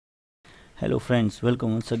Hello friends,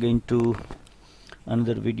 welcome once again to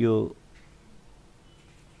another video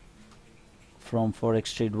from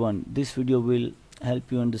Forex Trade 1. This video will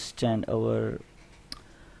help you understand our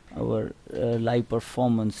live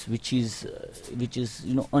performance, which is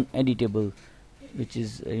uneditable, which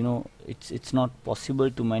is it's not possible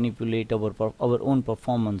to manipulate our own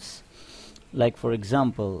performance. Like for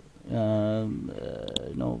example,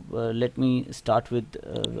 let me start with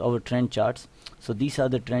our trend charts. So these are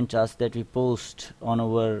the trend charts that we post on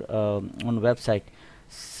our website.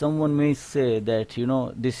 Someone may say that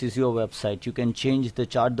this is your website, you can change the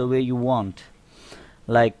chart the way you want.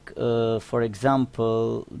 Like for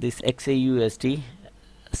example, this XAUSD.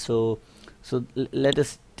 So let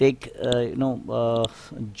us take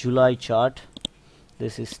July chart.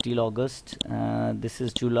 This is still August. This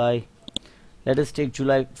is July. Let us take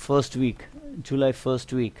July first week.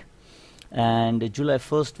 And July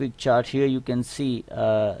first week chart. Here you can see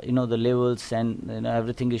the levels and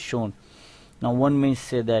everything is shown. Now one may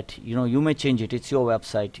say that you may change it, it's your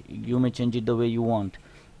website, you may change it the way you want.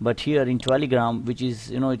 But here in Telegram, which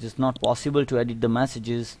is it is not possible to edit the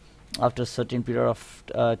messages after a certain period of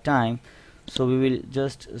time. So we will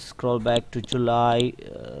just scroll back to July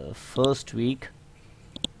first week,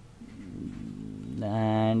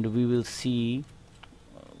 and we will see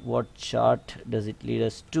what chart does it lead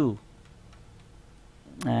us to.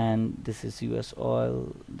 And this is US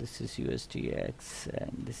oil, this is USDX,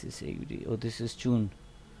 and this is AUD. Oh, this is June.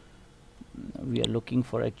 We are looking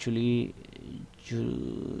for actually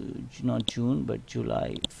not June but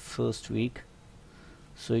July first week.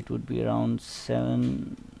 So it would be around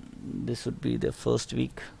 7. This would be the first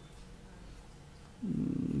week.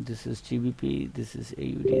 This is GBP, this is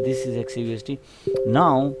AUD, this is XAUSD.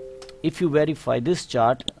 Now if you verify this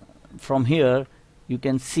chart from here, you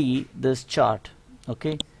can see this chart.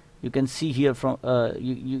 Okay, you can see here from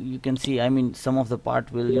you can see, I mean, some of the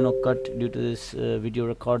part will cut due to this video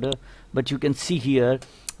recorder, but you can see here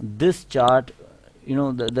this chart,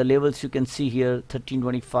 the levels you can see here,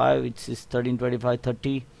 1325, it is 1325,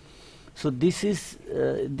 30. So this is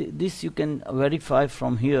this you can verify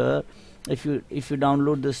from here. If you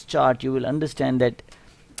download this chart, you will understand that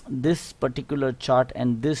this particular chart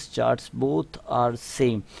and this charts both are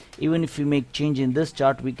same. Even if we make change in this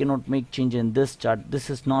chart, we cannot make change in this chart. This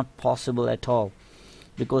is not possible at all,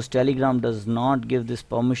 because Telegram does not give this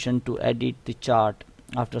permission to edit the chart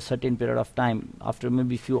after a certain period of time, after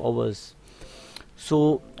maybe few hours.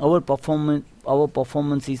 So our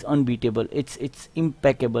performance is unbeatable, it's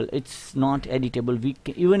impeccable, it's not editable.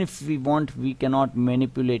 Even if we want, we cannot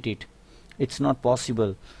manipulate it. It's not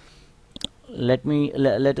possible.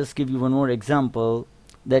 Let us give you one more example,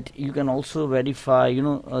 that you can also verify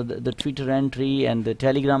the Twitter entry and the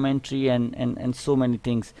Telegram entry and so many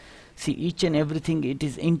things. See, each and everything, it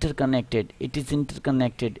is interconnected.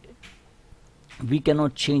 We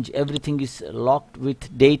cannot change. Everything is locked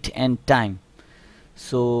with date and time.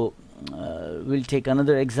 So we'll take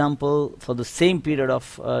another example for the same period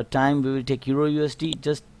of time. We will take Euro USD.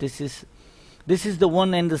 Just this is the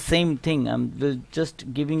one and the same thing. I'm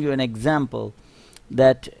just giving you an example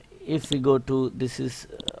that if we go to, this is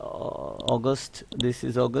August, this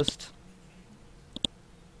is August,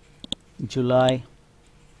 July,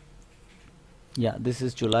 yeah, this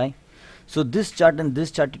is July. So this chart and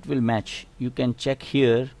this chart, it will match. You can check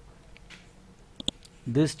here,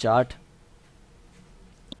 this chart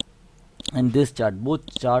and this chart,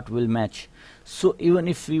 both chart will match. So even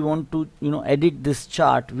if we want to edit this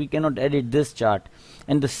chart, we cannot edit this chart,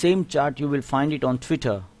 and the same chart you will find it on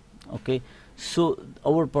Twitter. Okay, so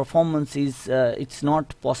our performance is it's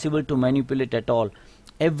not possible to manipulate at all.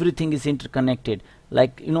 Everything is interconnected.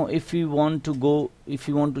 Like if you want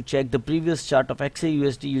to check the previous chart of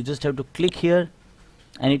XAUSD, you just have to click here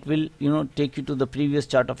and it will take you to the previous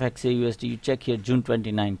chart of XAUSD. You check here, June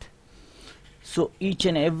 29th. So each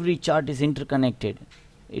and every chart is interconnected.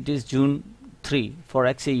 It is June 3 for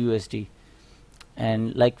XAUSD,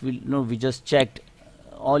 and like we just checked.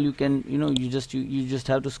 All you can you just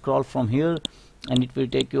have to scroll from here and it will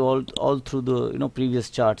take you all through the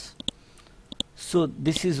previous charts. So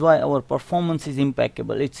this is why our performance is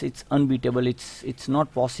impeccable. It's unbeatable. It's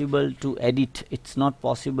not possible to edit. It's not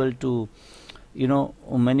possible to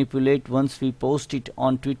manipulate. Once we post it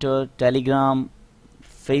on Twitter, Telegram,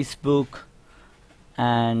 Facebook,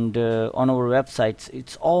 and on our websites,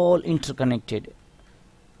 it's all interconnected.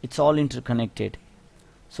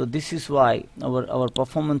 So this is why our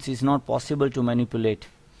performance is not possible to manipulate.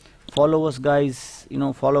 Follow us, guys,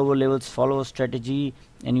 follow our levels, follow our strategy,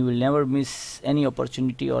 and you will never miss any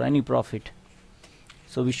opportunity or any profit.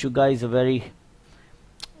 So wish you guys a very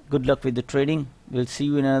Good luck with the trading. We'll see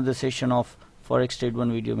you in another session of Forex Trade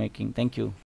 1 video making. Thank you.